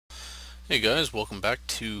Hey guys, welcome back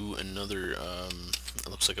to another, it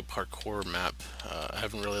looks like a parkour map. I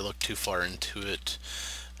haven't really looked too far into it.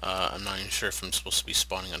 I'm not even sure if I'm supposed to be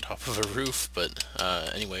spawning on top of a roof, but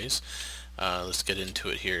anyways, let's get into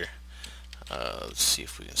it here. Let's see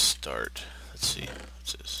if we can start. Let's see,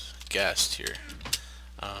 what's this? Ghast here.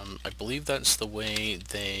 I believe that's the way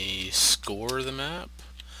they score the map.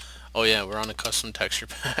 Oh yeah, we're on a custom texture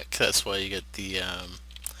pack. That's why you get the,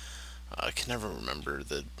 I can never remember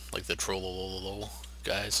the trollololo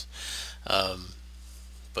guys. Um,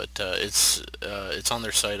 but it's on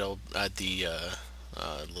their site. I'll add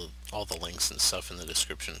all the links and stuff in the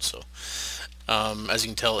description. So as you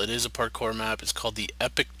can tell, it is a parkour map. It's called the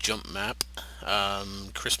Epic Jump Map.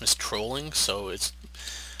 Christmas trolling. So it's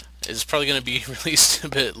probably going to be released a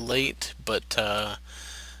bit late, but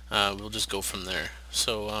we'll just go from there.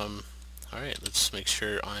 So alright, let's make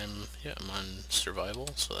sure I'm on survival,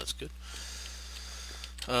 so that's good.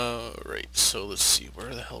 Right, so let's see,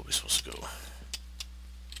 where the hell are we supposed to go?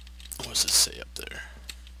 What does it say up there?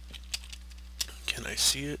 Can I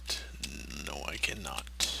see it? No, I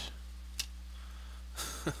cannot.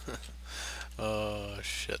 Oh,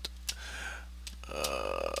 shit.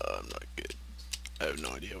 I'm not good. I have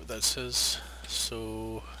no idea what that says.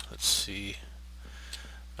 So, let's see.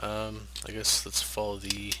 I guess let's follow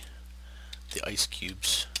the ice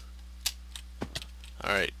cubes.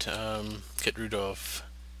 Alright, get Rudolph.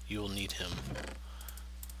 You'll need him.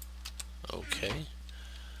 Okay.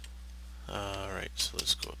 Alright, so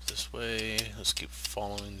let's go up this way. Let's keep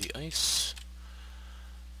following the ice.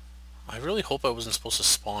 I really hope I wasn't supposed to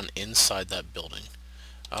spawn inside that building.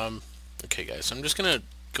 Okay guys, I'm just gonna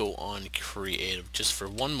go on creative just for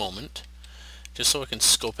one moment, just so I can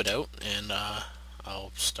scope it out, and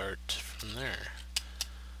I'll start from there.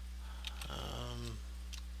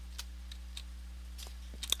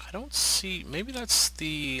 I don't see, maybe that's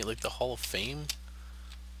the Hall of Fame,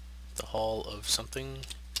 the Hall of something,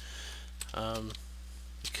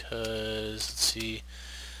 because let's see,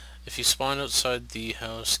 if you spawn outside the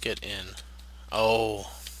house, get in.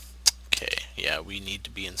 Oh, okay, yeah, we need to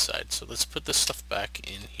be inside, so let's put this stuff back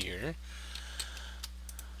in here.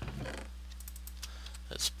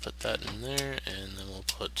 Let's put that in there, and then we'll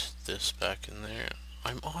put this back in there.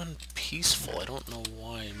 I'm on peaceful, I don't know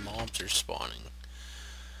why mobs are spawning.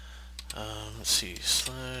 Let's see,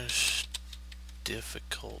 slash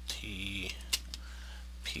difficulty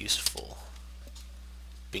peaceful.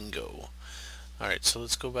 Bingo. Alright, so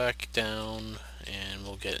let's go back down and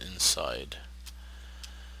we'll get inside.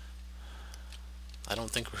 I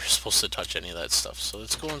don't think we're supposed to touch any of that stuff, so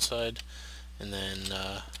let's go inside and then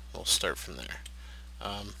we'll start from there.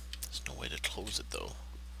 There's no way to close it though.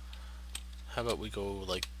 How about we go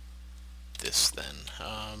like this then?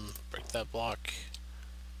 Break that block.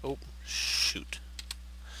 Oh, shoot.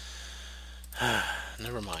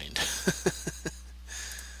 Never mind.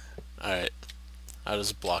 Alright, I'll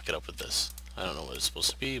just block it up with this. I don't know what it's supposed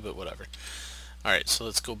to be, but whatever. Alright, so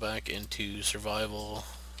let's go back into survival.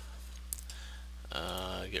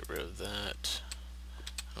 Get rid of that.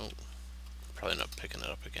 Oh, probably not picking it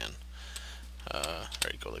up again.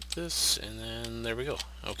 Alright, go like this, and then there we go.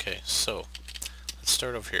 Okay, so let's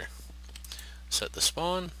start over here. Set the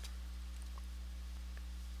spawn.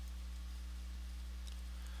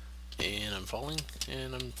 And I'm falling,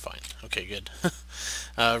 and I'm fine. Okay, good.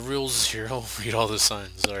 Rule 0, read all the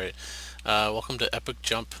signs. Alright. Welcome to Epic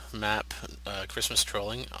Jump Map Christmas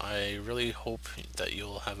Trolling. I really hope that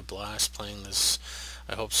you'll have a blast playing this.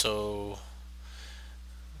 I hope so.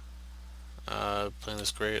 Playing this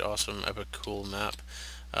great, awesome, epic, cool map.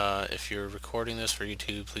 If you're recording this for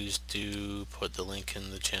YouTube, please do put the link in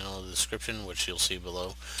the channel in the description, which you'll see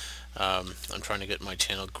below. I'm trying to get my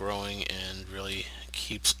channel growing and really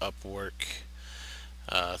keeps up work.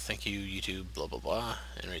 Thank you, YouTube, blah blah blah.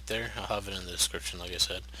 And right there, I'll have it in the description, like I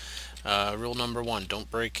said. Rule number 1, don't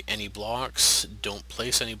break any blocks, don't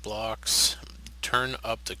place any blocks, turn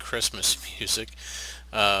up the Christmas music.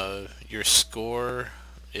 Your score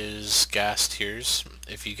is gas tiers.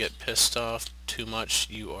 If you get pissed off too much,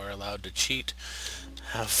 you are allowed to cheat.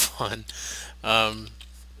 Have fun.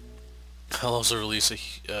 I'll also release a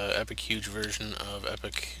epic huge version of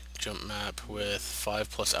Epic Jump Map with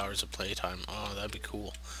 5+ hours of playtime. Oh, that'd be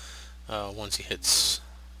cool. Once he hits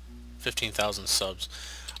 15,000 subs.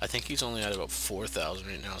 I think he's only at about 4,000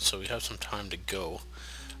 right now, so we have some time to go.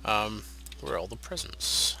 Where are all the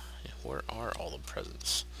presents? Where are all the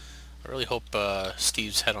presents? I really hope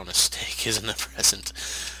Steve's head on a stake isn't a present.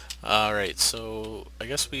 Alright, so I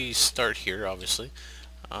guess we start here, obviously.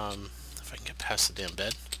 If I can get past the damn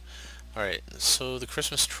bed. Alright, so the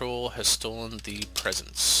Christmas troll has stolen the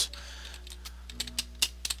presents.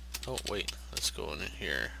 Oh wait, let's go in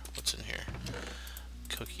here. What's in here?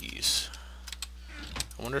 Cookies.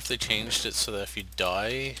 I wonder if they changed it so that if you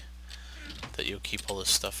die, that you'll keep all this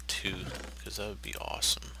stuff too, because that would be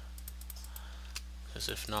awesome. Because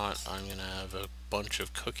if not, I'm gonna have a bunch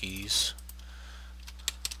of cookies,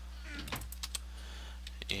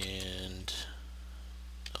 and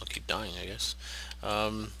I'll keep dying, I guess.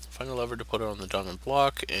 Find a lever to put it on the diamond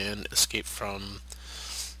block, and escape from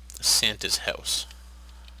Santa's house.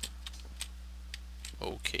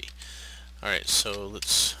 Okay. Alright, so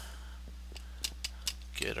let's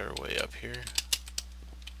get our way up here.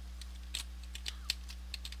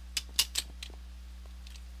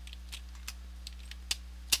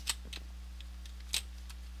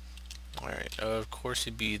 Alright, of course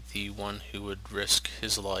he'd be the one who would risk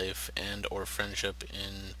his life and or friendship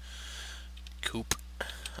in Coop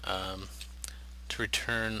to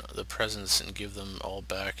return the presents and give them all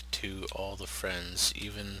back to all the friends,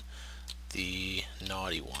 even the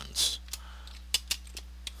naughty ones.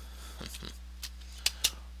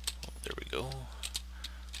 There we go.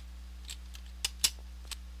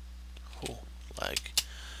 Oh, lag.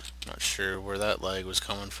 Not sure where that lag was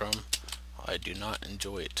coming from. I do not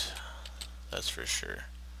enjoy it. That's for sure.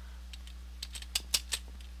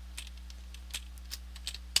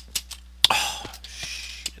 Oh,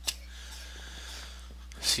 shit.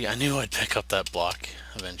 See, I knew I'd pick up that block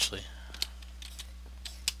eventually.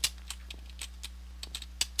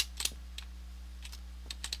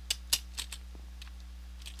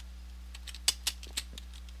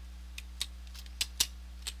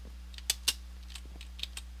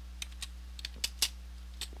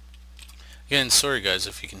 Again, sorry guys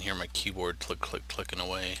if you can hear my keyboard clicking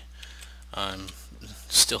away. I'm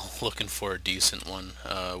still looking for a decent one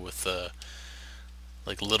with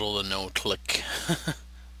like little to no click.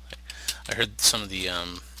 I heard some of the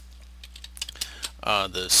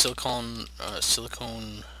silicone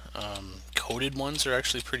coated ones are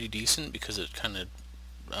actually pretty decent because it kind of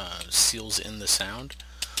seals in the sound.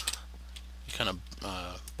 It kind of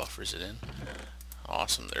buffers it in.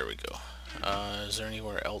 Awesome, there we go. Is there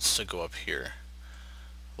anywhere else to go up here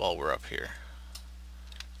while we're up here?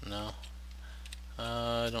 No?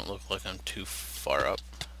 I don't look like I'm too far up.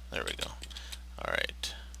 There we go.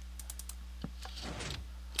 Alright.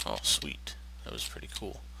 Oh, sweet. That was pretty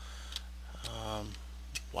cool.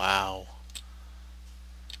 Wow.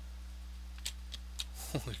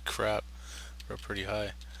 Holy crap. We're pretty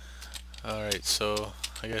high. Alright, so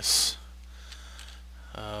I guess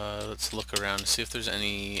let's look around and see if there's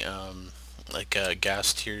any like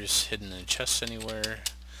gas tiers hidden in chests anywhere.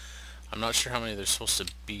 I'm not sure how many there's supposed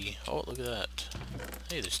to be. Oh, look at that.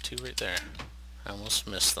 Hey, there's two right there. I almost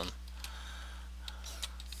missed them.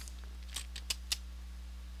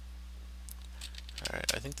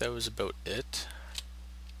 Alright, I think that was about it.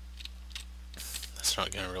 That's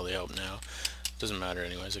not going to really help now. Doesn't matter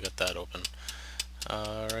anyways, I got that open.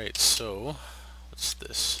 Alright, so, what's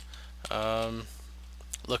this?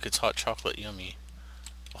 Look, it's hot chocolate, yummy.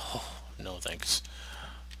 Oh, no thanks.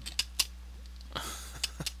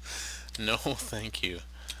 No, thank you.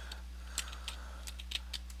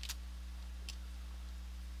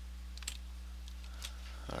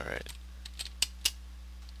 Alright.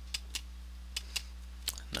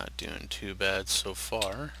 Not doing too bad so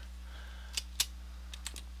far.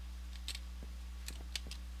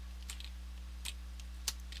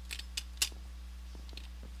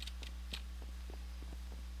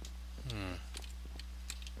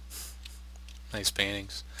 Nice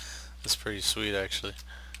paintings. That's pretty sweet, actually.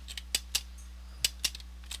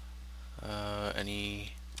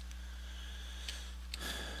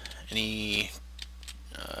 Any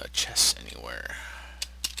chests anywhere?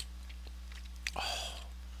 Oh,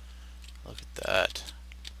 look at that.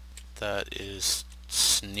 That is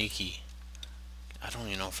sneaky. I don't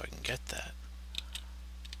even know if I can get that.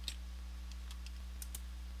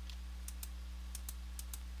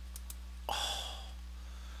 Oh,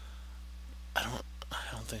 I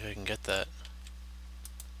don't think I can get that.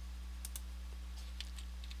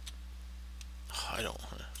 Oh, I don't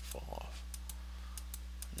want to fall off.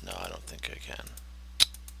 No, I don't think I can.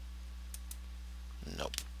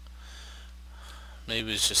 Nope.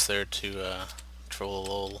 Maybe it's just there to troll a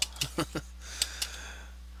lol.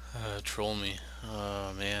 Troll me.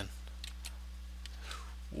 Oh man.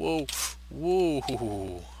 Whoa.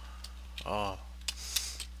 Whoa. Oh.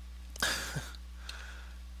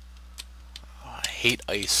 I hate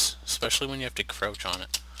ice, especially when you have to crouch on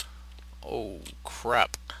it. Oh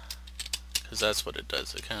crap. Because that's what it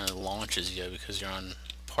does. It kind of launches you because you're on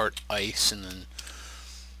part ice and then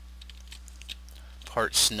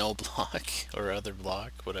part snow block or other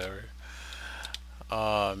block, whatever.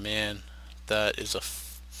 Oh man, that is a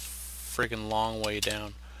friggin' long way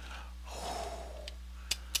down.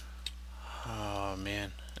 Oh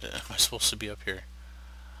man, am I supposed to be up here?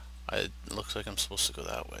 It looks like I'm supposed to go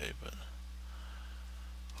that way, but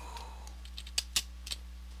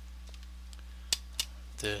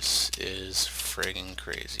this is friggin'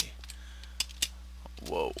 crazy.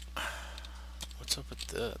 Whoa. What's up with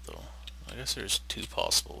that though? I guess there's two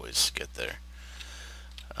possible ways to get there.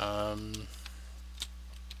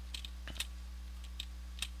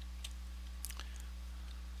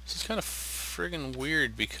 This is kind of friggin'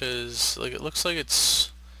 weird because like it looks like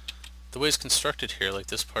it's the way it's constructed here, like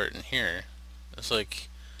this part in here. It's like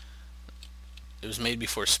it was made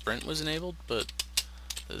before Sprint was enabled, but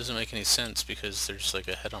that doesn't make any sense because there's like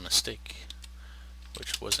a head on a stick,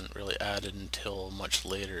 which wasn't really added until much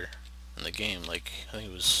later in the game. Like I think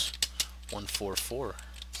it was 1.4.4.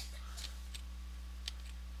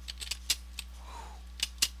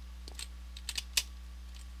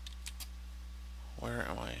 Where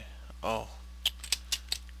am I? Oh,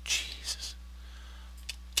 Jesus.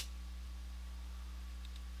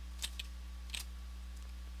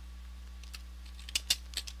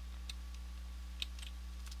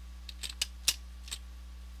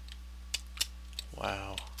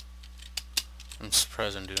 Wow. I'm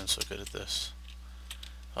surprised I'm doing so good at this.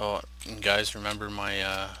 Oh, and guys, remember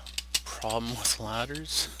my problem with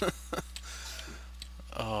ladders?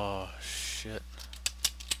 Oh, shit.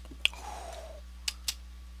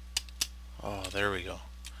 Oh, there we go.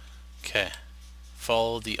 Okay.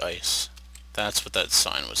 Follow the ice. That's what that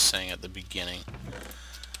sign was saying at the beginning.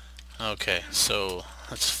 Okay, so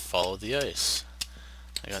let's follow the ice.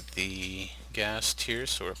 I got the gas tier,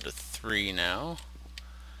 so we're up to 3 now.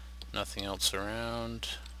 Nothing else around.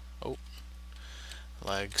 Oh,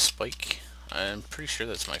 lag spike. I'm pretty sure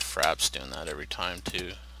that's my fraps doing that every time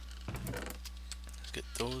too. Let's get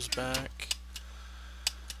those back.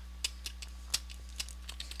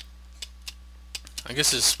 I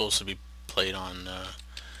guess it's supposed to be played on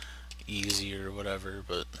easy or whatever,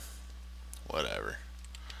 but whatever.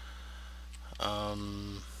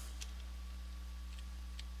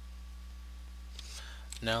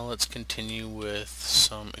 Now let's continue with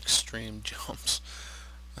some extreme jumps.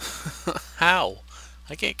 How?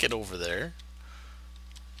 I can't get over there.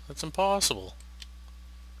 That's impossible.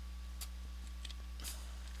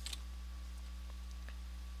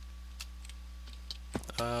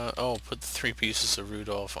 Oh, put the 3 pieces of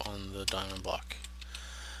Rudolph on the diamond block.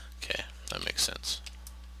 Okay, that makes sense.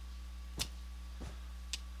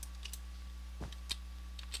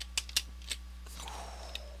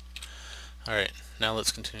 Alright, now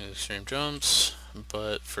let's continue the extreme jumps,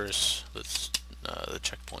 but first, let's, the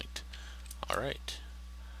checkpoint. Alright.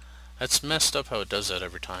 That's messed up how it does that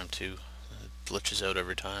every time, too. It glitches out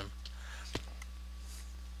every time.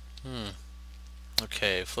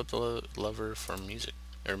 Okay, flip the lever for music,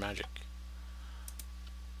 or magic.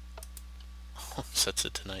 Sets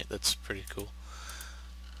it tonight, that's pretty cool.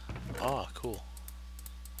 Ah, cool.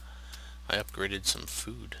 I upgraded some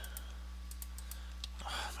food.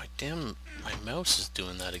 My mouse is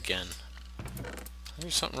doing that again.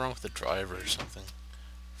 There's something wrong with the driver or something.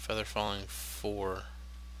 Feather falling 4.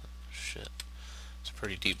 Shit. It's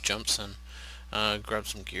pretty deep jumps then. Grab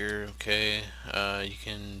some gear, okay. You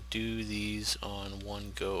can do these on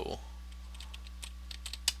one go.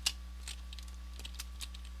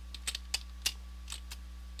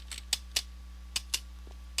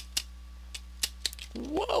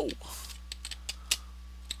 Whoa!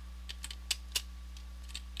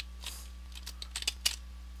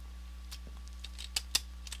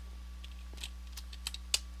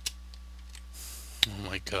 Oh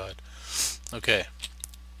my god. Okay.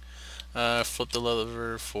 Flip the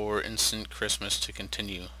lever for instant Christmas to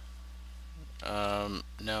continue.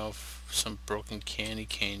 Now some broken candy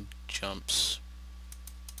cane jumps.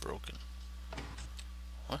 Broken.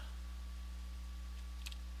 What?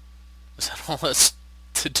 Is that all that's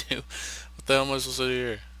to do? What the hell am I supposed to do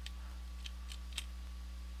here?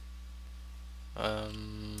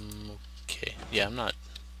 Okay. Yeah, I'm not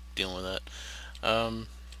dealing with that.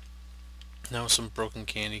 Now some broken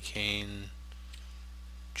candy cane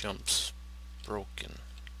jumps. Broken.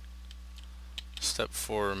 Step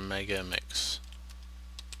 4 Mega Mix.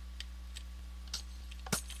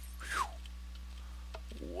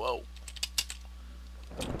 Whoa.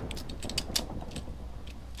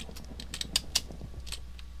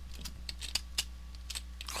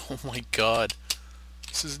 Oh my god.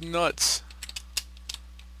 This is nuts.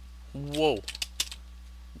 Whoa.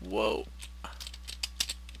 Whoa.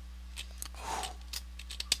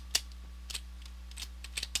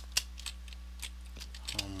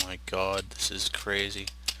 Oh my god, this is crazy.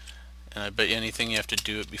 And I bet you anything you have to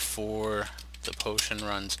do it before the potion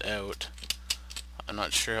runs out. I'm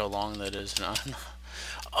not sure how long that is. And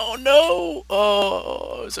oh no!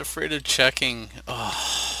 Oh, I was afraid of checking.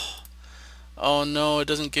 Oh no, it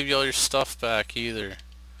doesn't give you all your stuff back either.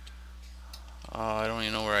 Oh, I don't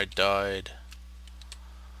even know where I died.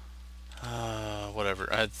 Whatever.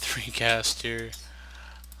 I had 3 cast here.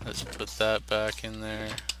 Let's put that back in there.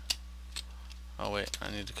 Oh wait,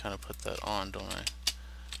 I need to kind of put that on, don't I?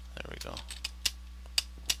 There we go.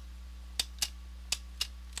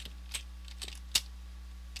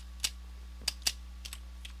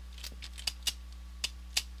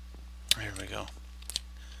 There we go.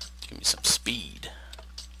 Give me some speed.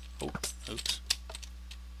 Oh, oops.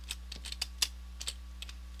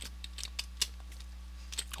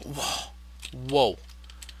 Whoa. Whoa.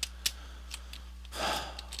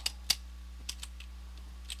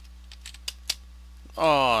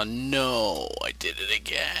 Oh no, I did it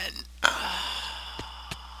again.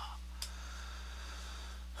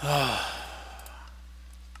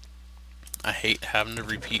 I hate having to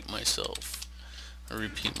repeat myself. I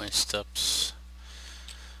repeat my steps.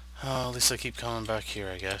 Oh, at least I keep coming back here,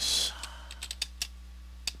 I guess.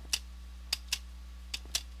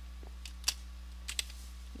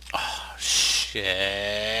 Oh,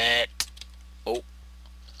 shit. Oh.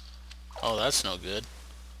 Oh, that's no good.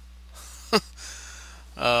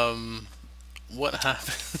 What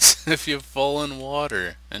happens if you fall in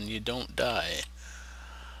water and you don't die?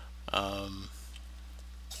 How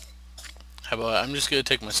about I'm just gonna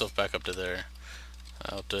take myself back up to there.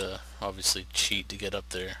 I'll have to obviously cheat to get up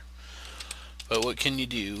there. But what can you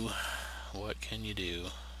do? What can you do?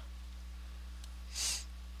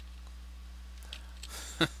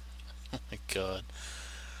 Oh my god.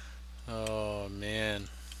 Oh man.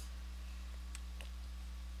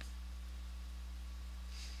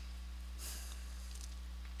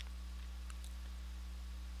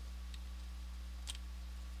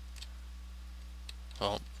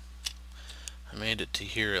 Well, I made it to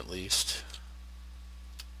here at least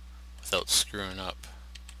without screwing up.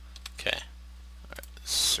 Okay. Alright,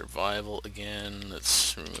 survival again.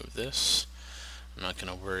 Let's remove this. I'm not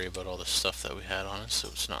going to worry about all the stuff that we had on us, so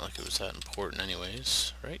it's not like it was that important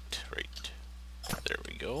anyways. Right. There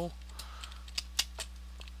we go.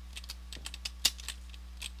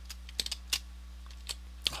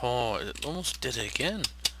 Oh, it almost did it again.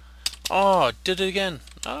 Oh, it did it again.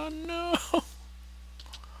 Oh no.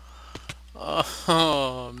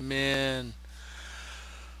 Oh man.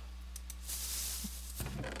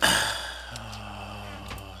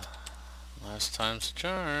 Last time's a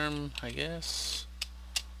charm, I guess.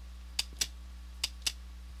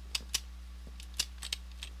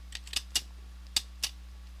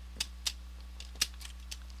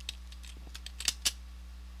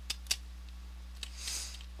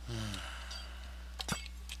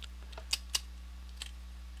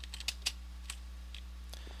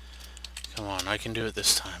 Come on, I can do it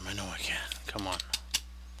this time. I know I can. Come on.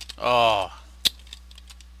 Oh.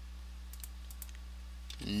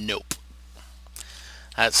 Nope.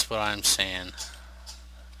 That's what I'm saying.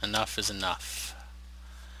 Enough is enough.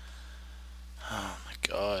 Oh my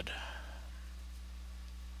god.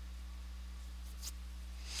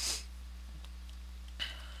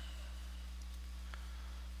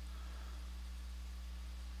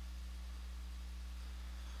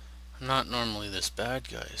 I'm not normally this bad,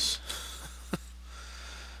 guys.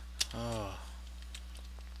 Oh.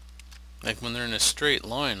 Like when they're in a straight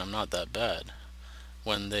line, I'm not that bad.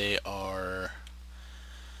 When they are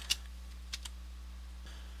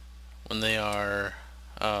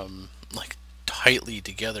like tightly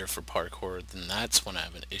together for parkour, then that's when I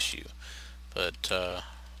have an issue. But I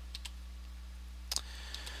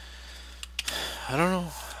don't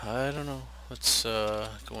know. Let's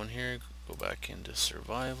go in here, go back into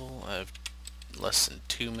survival. I have less than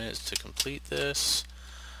 2 minutes to complete this.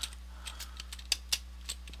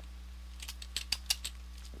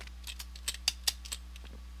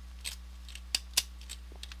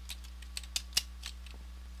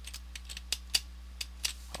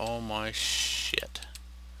 Oh my shit.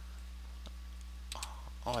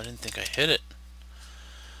 Oh, I didn't think I hit it.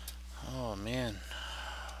 Oh man.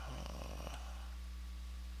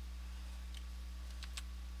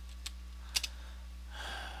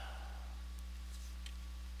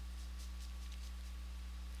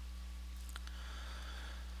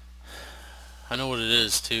 I know what it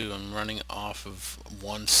is too. I'm running off of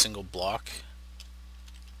one single block.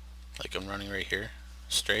 Like I'm running right here,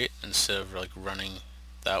 straight, instead of like running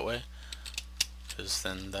that way. Because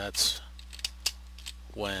then that's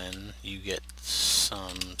when you get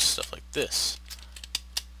some stuff like this.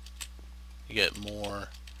 you get more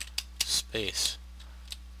space.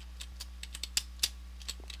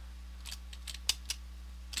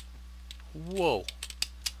 Whoa.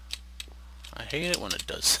 I hate it when it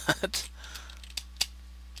does that.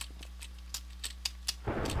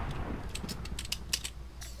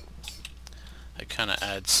 It kind of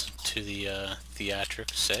adds to the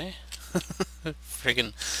theatrics, eh?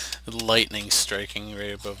 Friggin' lightning striking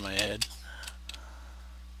right above my head.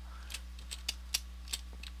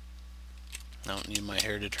 I don't need my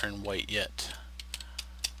hair to turn white yet.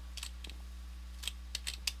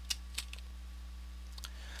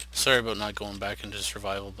 Sorry about not going back into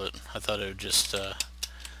survival, but I thought it would just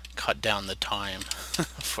cut down the time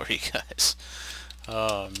for you guys.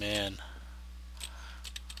 Oh man.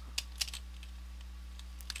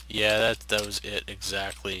 Yeah, that was it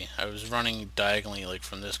exactly. I was running diagonally like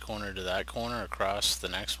from this corner to that corner across the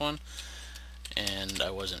next one, and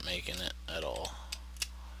I wasn't making it at all.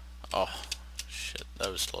 Oh shit,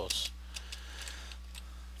 that was close.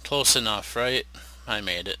 Close enough, right? I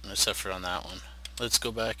made it, except for on that one. Let's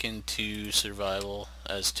go back into survival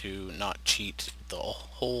as to not cheat the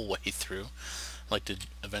whole way through. I'd like to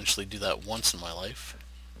eventually do that once in my life.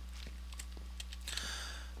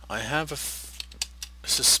 I have a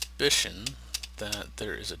suspicion that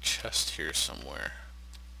there is a chest here somewhere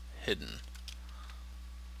hidden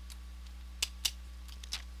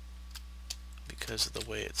because of the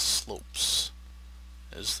way it slopes.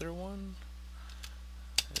 Is there one?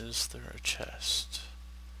 Is there a chest?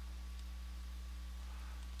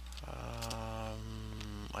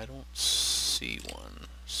 I don't see one,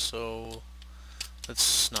 so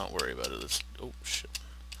let's not worry about it. Oh shit.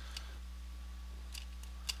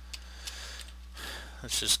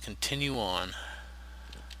 Let's just continue on.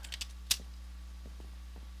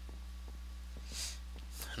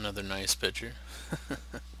 Another nice picture.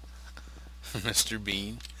 Mr.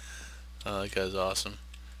 Bean. That guy's awesome,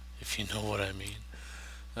 if you know what I mean.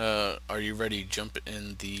 Are you ready to jump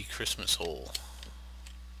in the Christmas hole?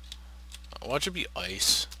 Watch it be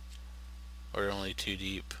ice. Or only too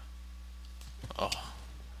deep. Oh.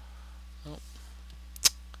 Nope.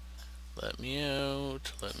 Let me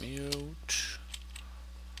out. Let me out.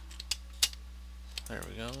 There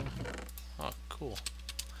we go. Oh, cool.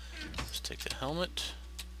 Let's take the helmet.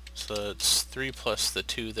 So that's 3 plus the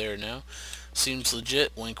 2 there now. Seems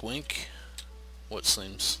legit. Wink wink. What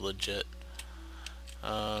seems legit?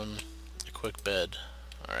 A quick bed.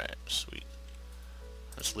 Alright, sweet.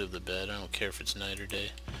 Let's leave the bed. I don't care if it's night or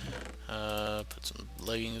day. Put some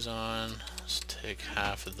leggings on. Let's take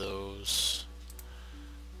half of those.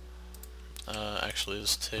 Actually,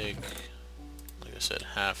 let's take, like I said,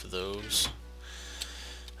 half of those.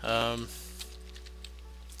 So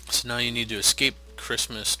now you need to escape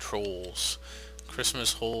Christmas trolls.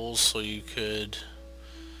 Christmas holes so you could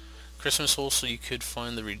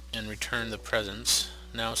find and return the presents.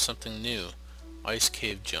 Now something new. Ice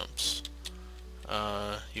cave jumps.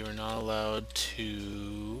 You are not allowed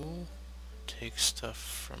to take stuff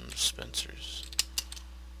from dispensers.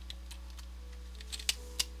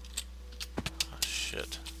 Oh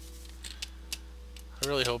shit. I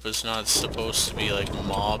really hope it's not supposed to be like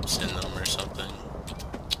mobs in them or something.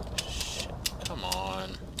 Shit. Come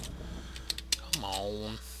on. Come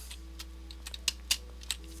on.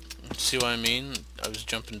 See what I mean? I was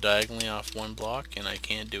jumping diagonally off one block and I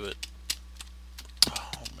can't do it.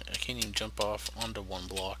 Oh man, I can't even jump off onto one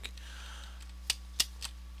block.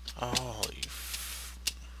 Oh,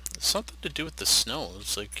 it's something to do with the snow.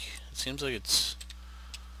 It's like, it seems like it's...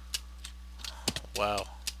 Wow.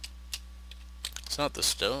 It's not the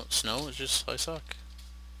snow, it's just I suck.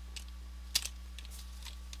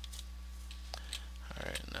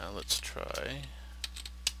 Alright, now let's try.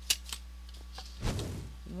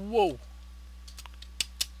 Whoa!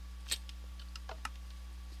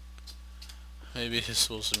 Maybe it's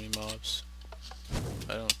supposed to be mobs.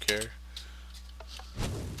 I don't care.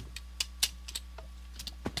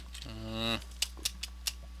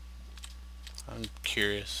 I'm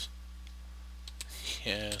curious.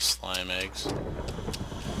 Yeah, slime eggs.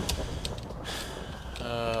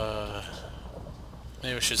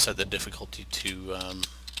 Maybe I should set the difficulty to,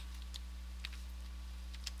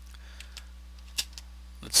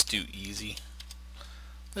 let's do easy.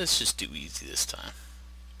 Let's just do easy this time.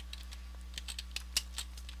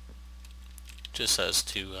 Just as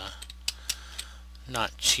to,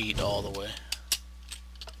 not cheat all the way.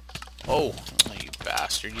 Oh, you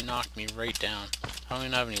bastard, you knocked me right down. I don't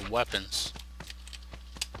even have any weapons.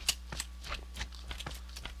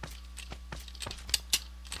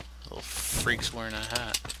 Little freak's wearing a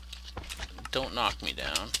hat. Don't knock me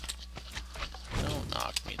down. Don't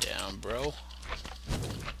knock me down, bro.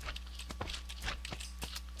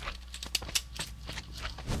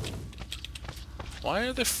 Why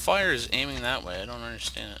are the fires aiming that way? I don't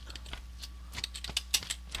understand it.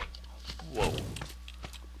 Whoa.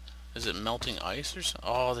 Is it melting ice or something?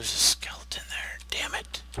 Oh, there's a skeleton there. Damn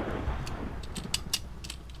it.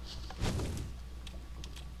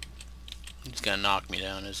 He's gonna knock me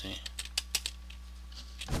down, isn't he?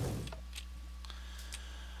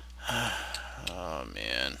 Oh,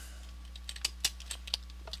 man.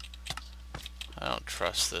 I don't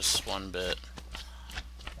trust this one bit.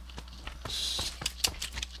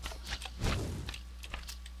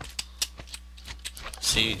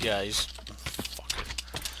 See, yeah, he's... Fucker.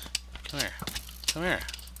 Come here. Come here.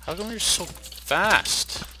 How come you're so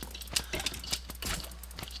fast?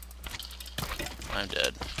 I'm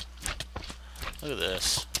dead. Look at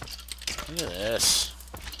this. Look at this.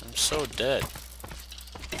 I'm so dead.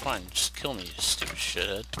 Fine, just kill me, you stupid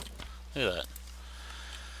shithead. Look at that.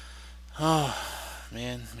 Oh,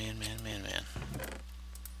 man.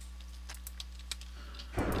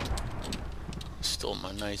 Stole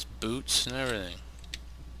my nice boots and everything.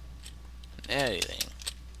 Anything.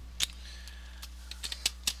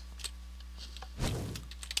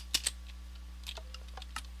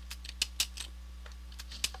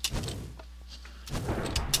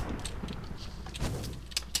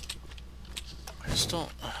 I just don't...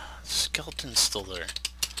 the skeleton's still there.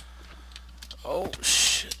 Oh,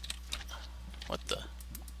 shit. What the...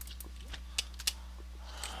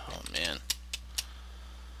 Oh, man.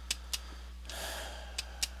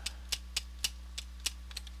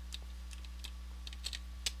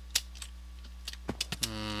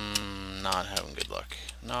 Not having good luck.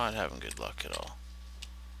 Not having good luck at all.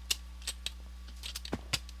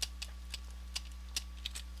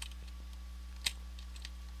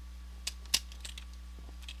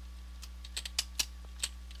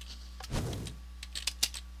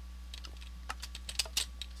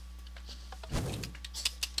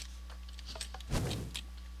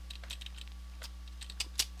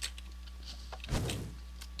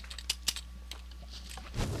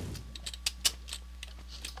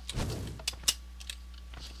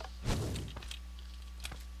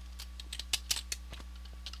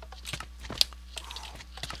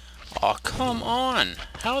 Aw, come on!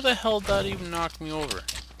 How the hell did that even knock me over?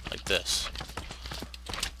 Like this.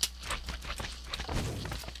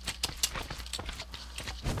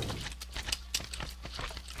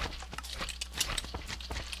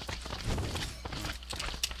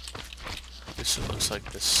 I guess it looks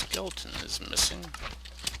like the skeleton is missing.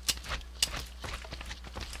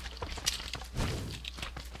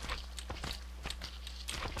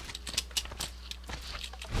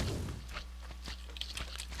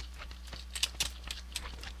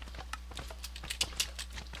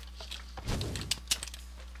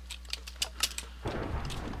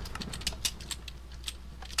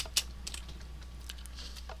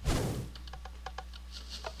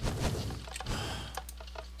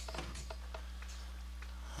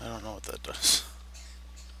 I don't know what that does.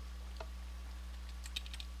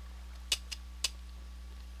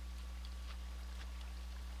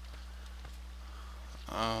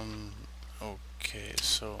 Okay,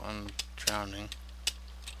 so I'm drowning.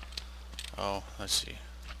 Oh, let's see.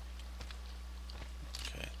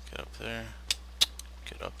 Okay, get up there.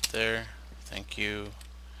 Get up there. Thank you.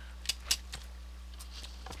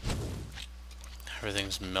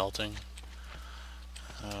 Everything's melting.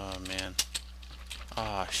 Oh, man.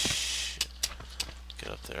 Ah, shit.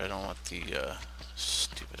 Get up there. I don't want the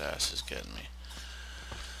stupid asses getting me.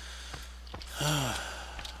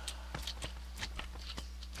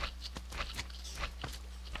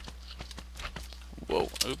 Whoa,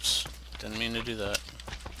 oops. Didn't mean to do that.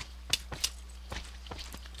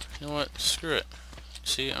 You know what? Screw it.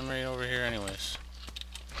 See, I'm right over here anyways.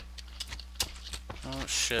 Oh,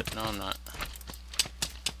 shit. No, I'm not.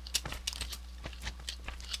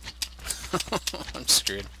 I'm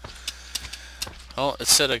screwed. Oh, it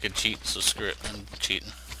said I could cheat, so screw it. I'm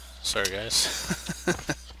cheating. Sorry, guys.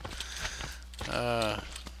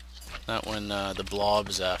 Not when the blob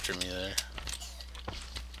is after me there.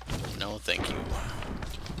 No, thank you.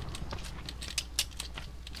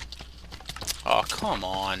 Oh, come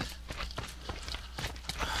on.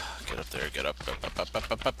 Get up there, get up.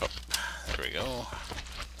 There we go.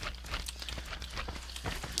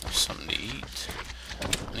 Something to eat.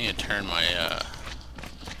 I need to turn my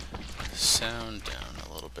sound down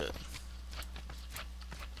a little bit.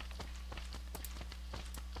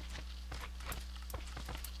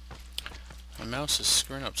 My mouse is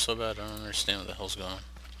screwing up so bad I don't understand what the hell's going on.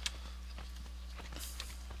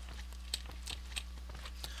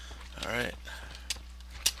 Alright.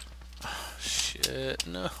 Oh, shit,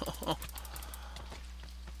 no.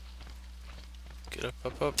 Get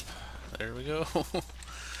up. There we go.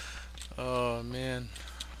 Oh man,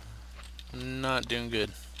 not doing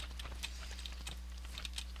good.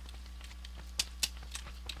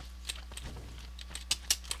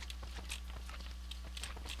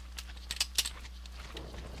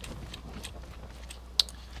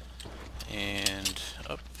 And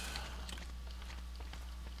up.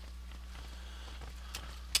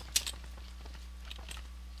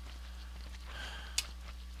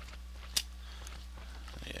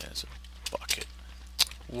 Yeah, it's a bucket.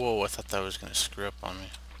 Whoa, I thought that was gonna screw up on me.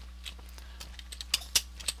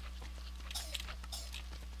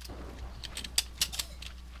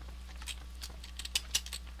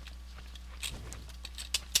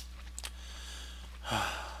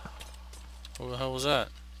 What the hell was that?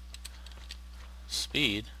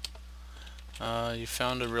 Speed? You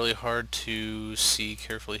found a really hard to see,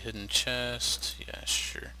 carefully hidden chest. Yeah,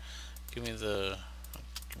 sure. Give me the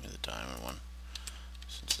diamond one,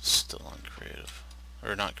 since it's still on creative,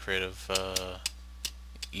 or not creative.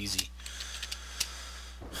 Easy.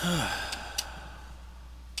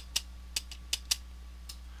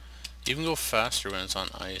 You can go faster when it's on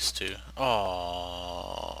ice too.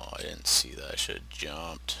 Oh, I didn't see that. I should have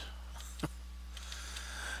jumped.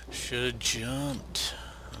 Should have jumped.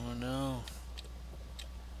 Oh no.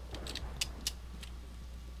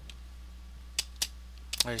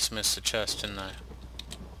 I just missed the chest, didn't I?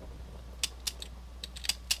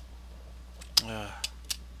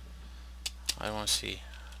 I want to see.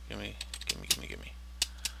 Gimme.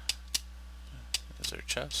 Is there a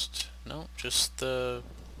chest? No, just the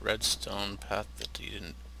redstone path that you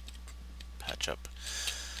didn't patch up.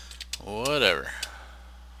 Whatever.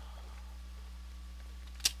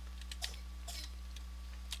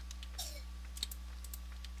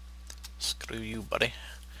 Screw you, buddy.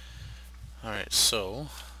 Alright, so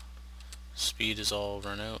speed is all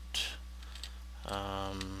run out.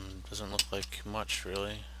 Doesn't look like much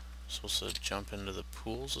really. Supposed to jump into the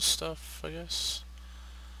pools of stuff, I guess.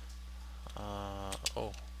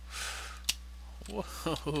 Oh.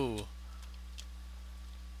 Whoa.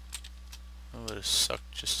 That would have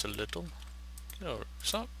sucked just a little. Get over.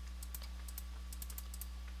 Stop.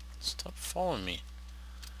 Stop following me.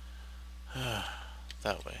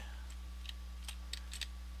 That way.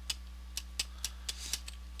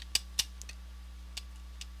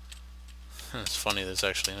 It's funny, there's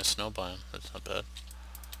actually in a snow biome. That's not bad.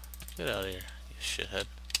 Get out of here, you shithead.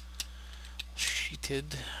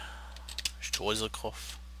 Shithead.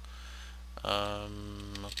 Schweizelkopf.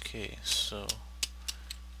 Okay, so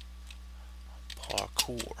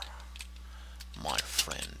parkour, my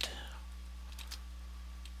friend.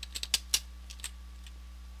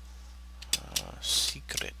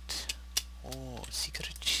 Secret. Oh,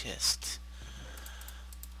 secret chest.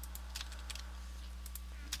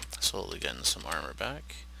 Slowly getting some armor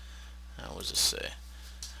back. What does it say?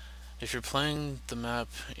 If you're playing the map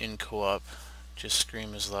in co-op, just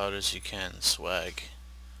scream as loud as you can. Swag.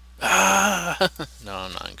 Ah! No,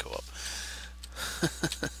 I'm not in co-op.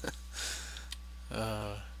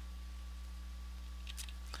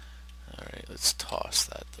 Alright, let's toss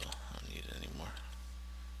that though. I don't need it anymore.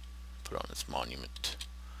 Put on its monument.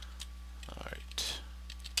 Alright.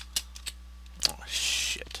 Oh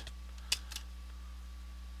shit.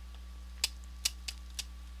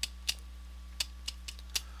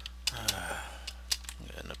 I'm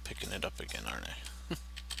gonna end up picking it up again, aren't I?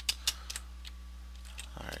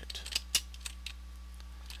 Alright.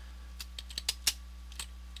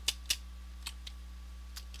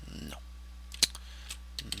 No.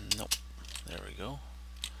 Nope. There we go.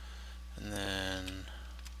 And then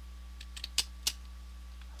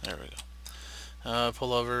there we go.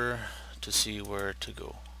 Pull over to see where to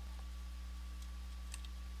go.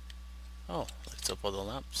 Oh, lights up all the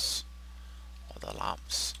lamps. All the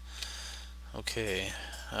lamps. Okay.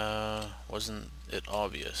 Wasn't it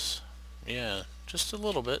obvious? Yeah, just a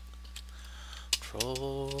little bit.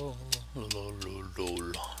 So,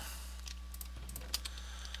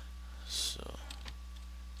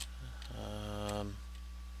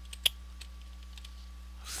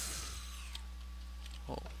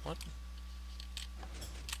 oh, what?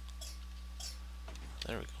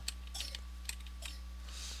 There we go.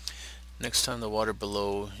 Next time the water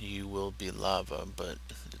below you will be lava, but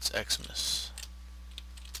it's Xmas.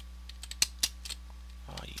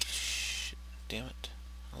 Oh, you shit. Damn it.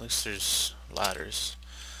 At least there's ladders.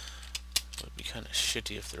 It would be kind of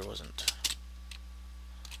shitty if there wasn't.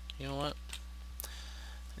 You know what?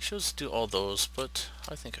 It shows do all those, but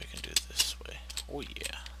I think I can do it this way. Oh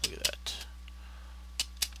yeah, look at that.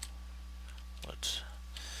 What?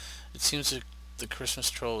 It seems that the Christmas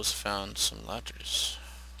troll has found some ladders.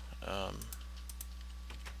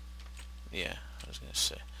 Yeah, I was gonna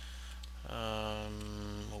say.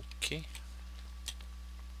 Okay.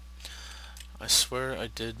 I swear I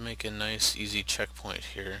did make a nice, easy checkpoint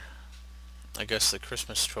here. I guess the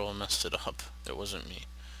Christmas troll messed it up. It wasn't me.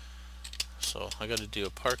 So I gotta do a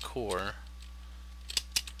parkour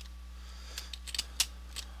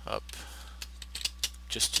up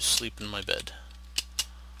just to sleep in my bed.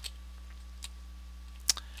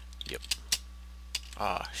 Yep.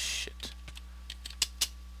 Ah, shit.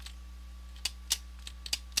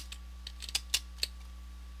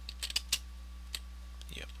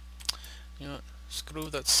 Yep. You know what? Screw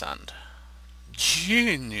that sand.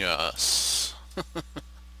 Genius!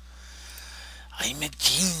 I'm a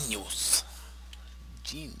genius.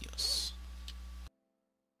 Genius.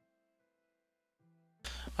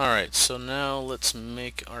 Alright, so now let's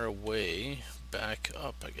make our way back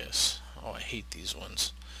up, I guess. Oh, I hate these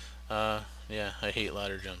ones. Yeah, I hate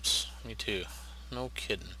ladder jumps. Me too. No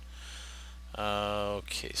kidding.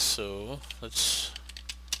 Okay, so let's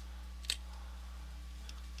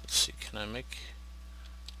see. Can I make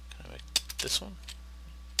this one?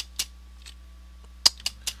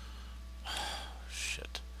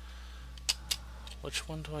 Shit. Which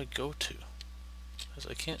one do I go to? Because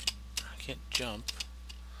I can't jump.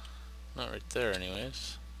 Not right there,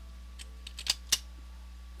 anyways.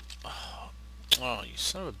 Oh, you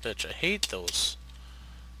son of a bitch! I hate those.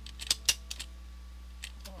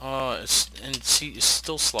 Oh, and see, it's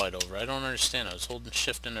still slide over. I don't understand. I was holding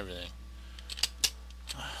shift and everything.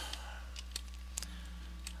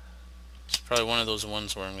 It's probably one of those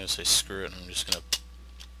ones where I'm gonna say screw it, and I'm just gonna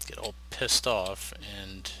get all pissed off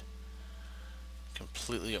and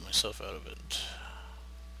completely get myself out of it.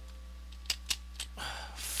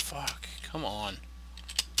 Fuck! Come on.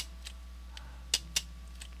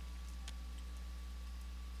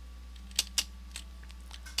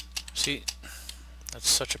 See, that's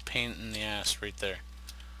such a pain in the ass right there.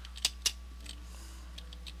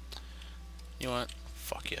 You know what?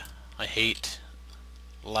 Fuck yeah. I hate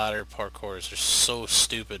ladder parkours. They're so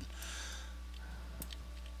stupid.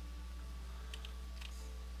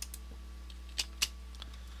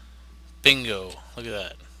 Bingo. Look at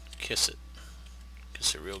that. Kiss it.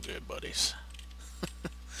 Kiss it real good, buddies.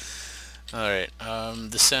 Alright,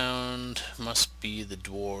 the sound must be the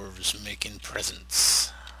dwarves making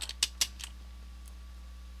presents.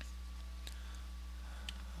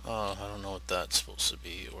 Oh, I don't know what that's supposed to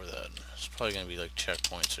be, or that. It's probably going to be like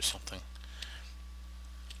checkpoints or something.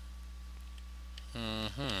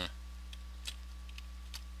 I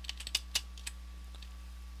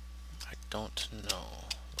don't know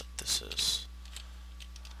what this is.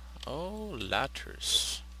 Oh,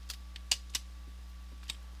 ladders.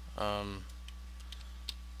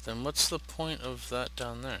 Then what's the point of that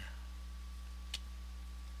down there?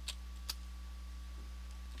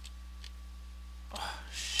 Oh,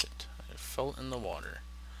 shit. I fell in the water.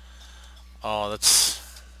 Oh,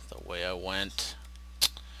 that's the way I went.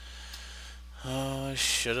 Oh, I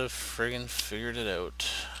should have friggin' figured it out.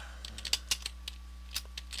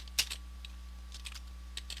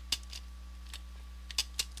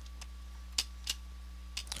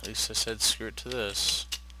 At least I said screw it to this.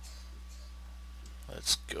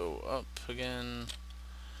 Let's go up again.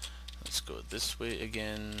 Let's go this way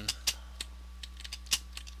again.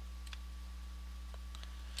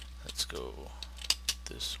 Let's go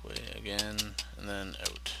this way again, and then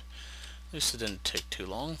out. At least it didn't take too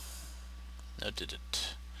long. Now did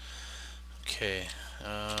it? Okay.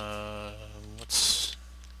 What's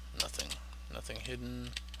nothing? Nothing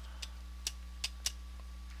hidden.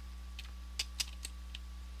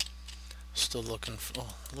 Still looking for.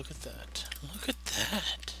 Oh, look at that! Look at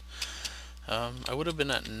that! I would have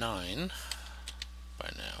been at 9 by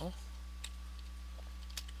now.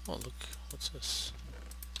 Oh, look! What's this?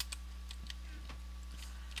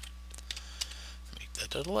 Make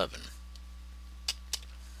that at 11.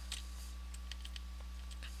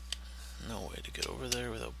 No way to get over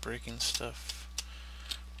there without breaking stuff.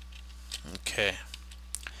 Okay.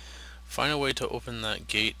 Find a way to open that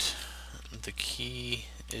gate. The key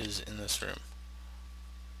is in this room.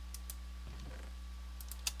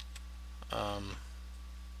 The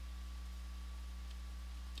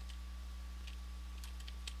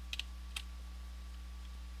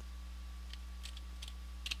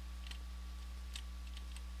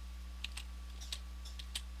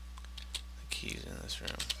key's in this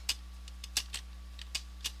room.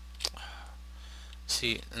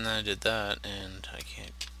 See, and then I did that, and I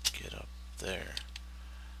can't get up there.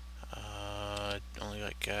 I only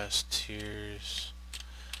got gas tiers.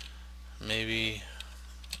 Maybe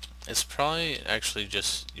it's probably actually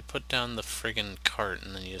just you put down the friggin' cart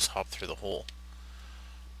and then you just hop through the hole.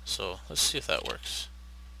 So let's see if that works,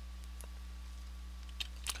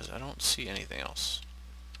 because I don't see anything else.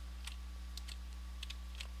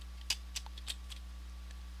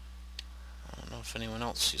 I don't know if anyone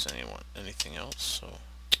else sees anything else, so...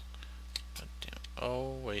 God damn.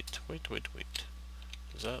 Oh, wait.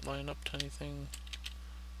 Does that line up to anything?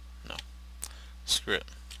 No. Screw it.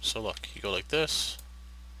 So look, you go like this,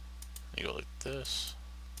 you go like this.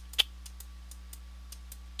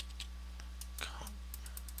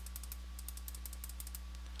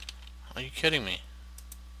 Are you kidding me?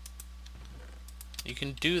 You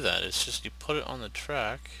can do that, it's just you put it on the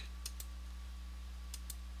track.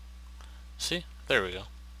 See? There we go.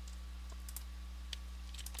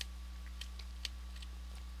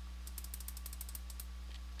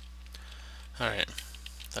 Alright,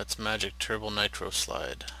 that's Magic Turbo Nitro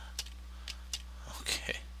Slide.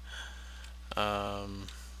 Okay.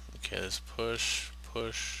 Okay, let's push.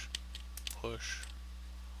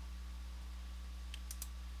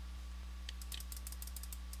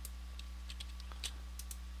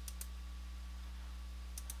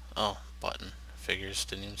 Oh, button. Figures,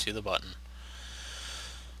 didn't even see the button.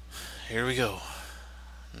 Here we go.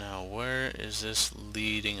 Now, where is this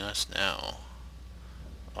leading us now?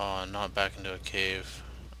 Oh, not back into a cave.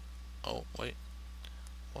 Oh, wait.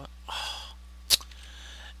 What? Oh.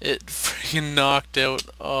 It freaking knocked out.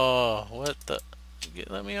 Oh, what the?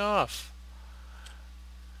 Let me off.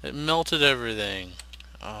 It melted everything.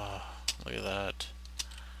 Oh, look at that.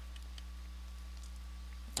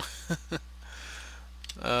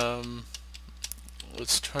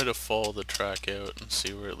 Let's try to follow the track out and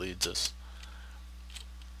see where it leads us.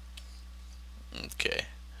 Okay.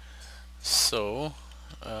 So,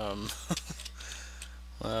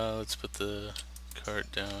 let's put the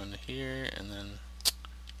cart down here and then...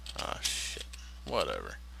 Ah, shit.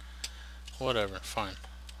 Whatever, fine.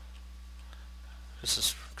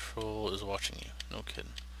 This troll is watching you. No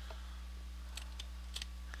kidding.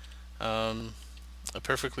 A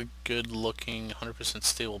perfectly good looking 100%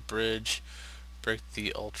 stable bridge. Break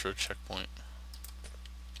the ultra checkpoint.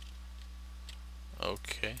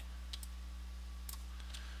 Okay.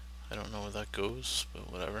 I don't know where that goes,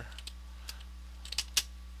 but whatever.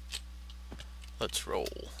 Let's roll.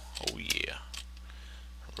 Oh yeah.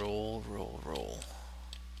 Roll.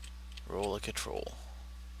 Roll like a troll.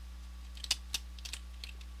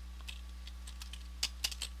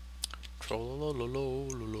 Troll.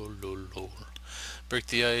 Break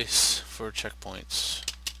the ice for checkpoints.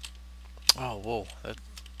 Oh, whoa. That's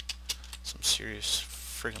some serious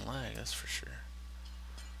friggin' lag, that's for sure.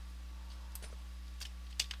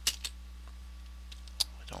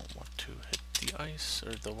 I don't want to hit the ice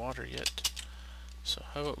or the water yet. So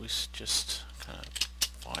how about we just kind of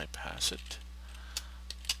bypass it?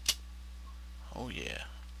 Oh yeah.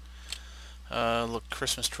 Look,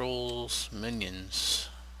 Christmas trolls, minions.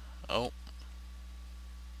 Oh.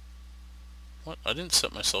 What? I didn't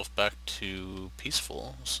set myself back to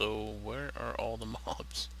peaceful, so where are all the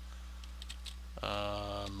mobs?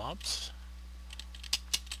 Mobs?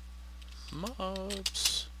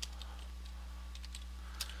 Mobs.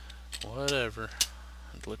 Whatever.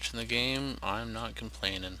 Glitch in the game, I'm not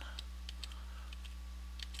complaining.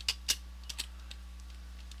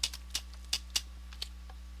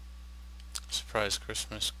 Surprise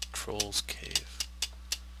Christmas Trolls Cave.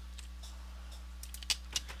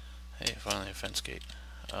 Hey, finally a fence gate.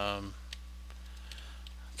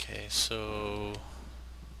 Okay, so...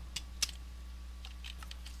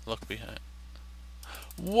 Look behind.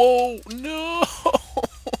 Whoa! No!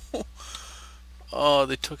 Oh,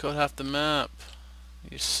 they took out half the map.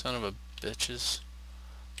 You son of a bitches.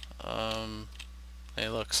 Hey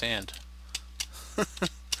look, sand.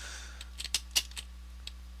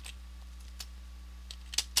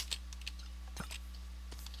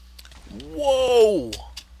 Whoa!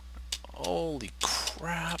 Holy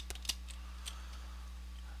crap.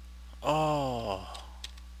 Oh.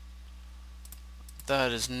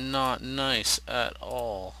 That is not nice at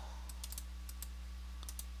all.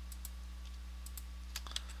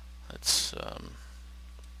 Let's,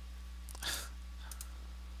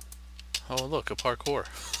 Oh, look, a parkour.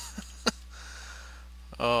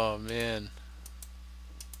 Oh, man.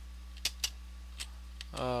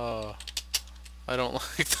 Oh, I don't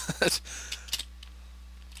like that.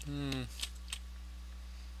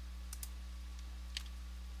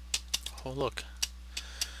 Oh, look.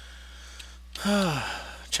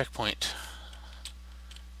 Checkpoint.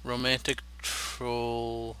 Romantic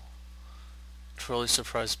trolley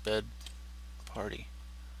surprise bed party.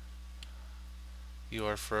 You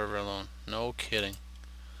are forever alone. No kidding.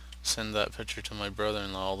 Send that picture to my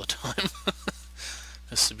brother-in-law all the time.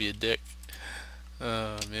 This to be a dick.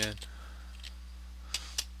 Oh man.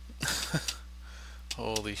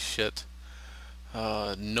 Holy shit.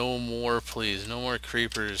 No more, please. No more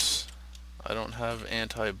creepers. I don't have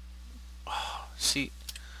anti... Oh, see,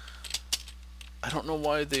 I don't know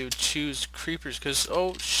why they would choose creepers, because...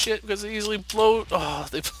 Oh, shit, because they easily blow... Oh,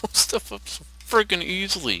 they blow stuff up so freaking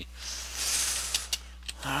easily.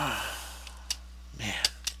 Man.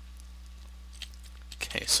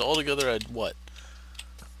 Okay, so altogether I had what?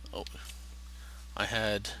 Oh, I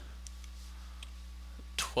had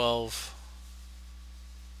 12...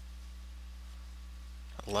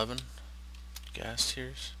 11 gas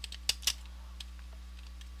tiers.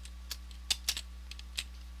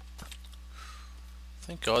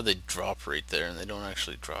 Thank God they drop right there and they don't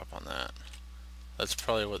actually drop on that. That's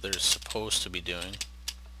probably what they're supposed to be doing.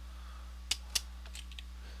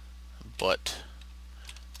 But,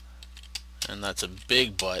 and that's a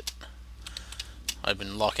big but, I've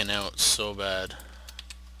been lucking out so bad.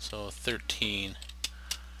 So 13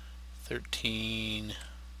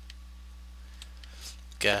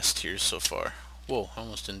 gas tiers so far. Whoa, I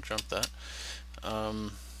almost didn't jump that.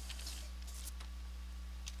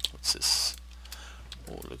 What's this?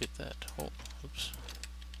 Oh, look at that. Oh, oops.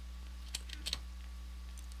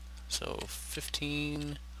 So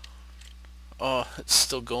 15. Oh, it's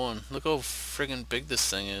still going. Look how friggin' big this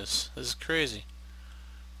thing is. This is crazy.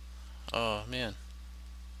 Oh man.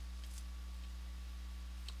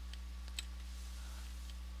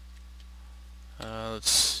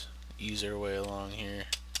 Let's ease our way along here,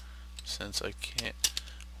 since I can't...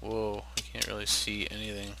 Whoa, I can't really see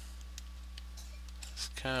anything. It's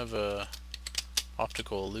kind of a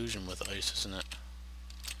optical illusion with ice, isn't it?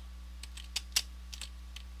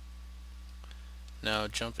 Now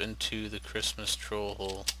jump into the Christmas troll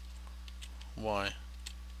hole. Why?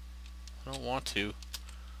 I don't want to.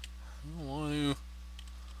 I don't want to.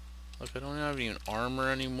 Look, I don't have even armor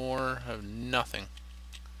anymore. I have nothing.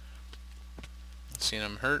 See,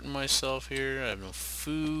 I'm hurting myself here. I have no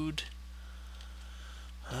food.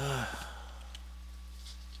 Oh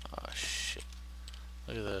shit.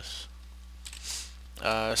 Look at this.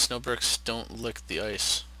 Snowbricks don't lick the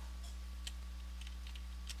ice.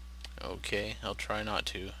 Okay, I'll try not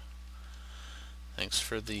to. Thanks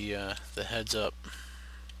for the heads up.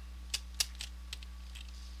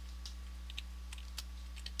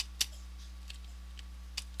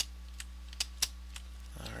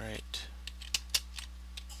 Alright.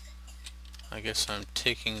 I guess I'm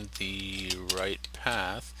taking the right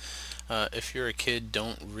path. If you're a kid,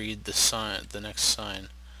 don't read the sign, the next sign.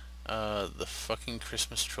 The fucking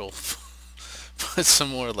Christmas troll put some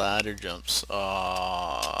more ladder jumps.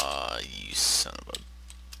 Aw, you son of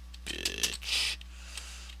a bitch.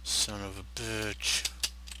 Son of a bitch.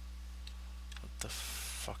 What the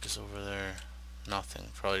fuck is over there? Nothing.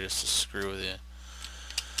 Probably just to screw with you.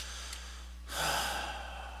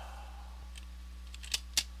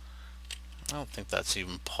 I don't think that's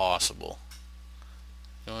even possible.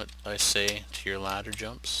 You know what I say to your ladder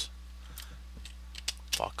jumps?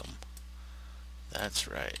 Fuck 'em. That's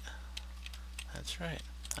right. That's right.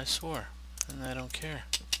 I swore. And I don't care.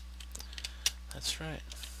 That's right.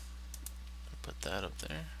 Put that up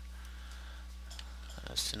there.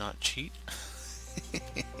 As to not cheat.